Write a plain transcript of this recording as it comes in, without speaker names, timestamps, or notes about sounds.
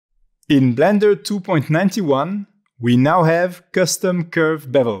In Blender 2.91, we now have custom curve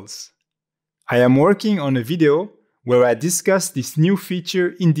bevels. I am working on a video where I discuss this new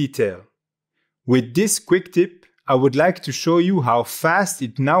feature in detail. With this quick tip, I would like to show you how fast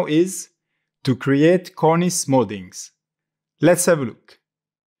it now is to create Cornice moldings. Let's have a look.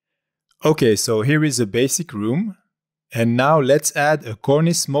 Okay, so here is a basic room, and now let's add a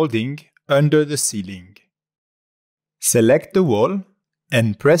Cornice molding under the ceiling. Select the wall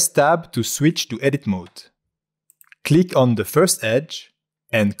and press Tab to switch to edit mode. Click on the first edge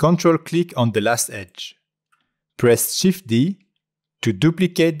and Ctrl-click on the last edge. Press Shift-D to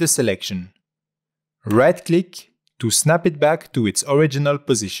duplicate the selection. Right-click to snap it back to its original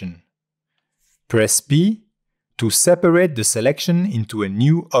position. Press P to separate the selection into a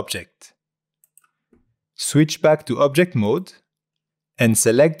new object. Switch back to object mode and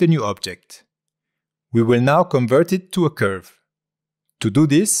select the new object. We will now convert it to a curve. To do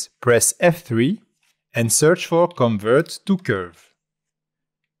this, press F3 and search for Convert to Curve.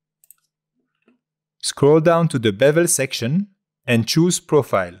 Scroll down to the bevel section and choose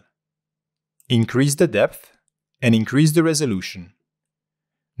Profile. Increase the depth and increase the resolution.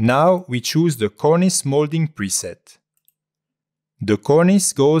 Now we choose the Cornice molding preset. The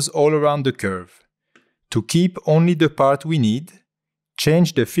cornice goes all around the curve. To keep only the part we need,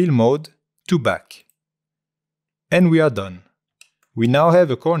 change the fill mode to back. And we are done. We now have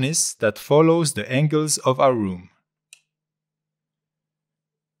a cornice that follows the angles of our room.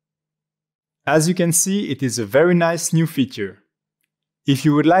 As you can see, it is a very nice new feature. If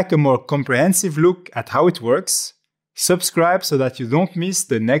you would like a more comprehensive look at how it works, subscribe so that you don't miss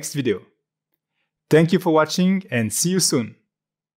the next video. Thank you for watching and see you soon.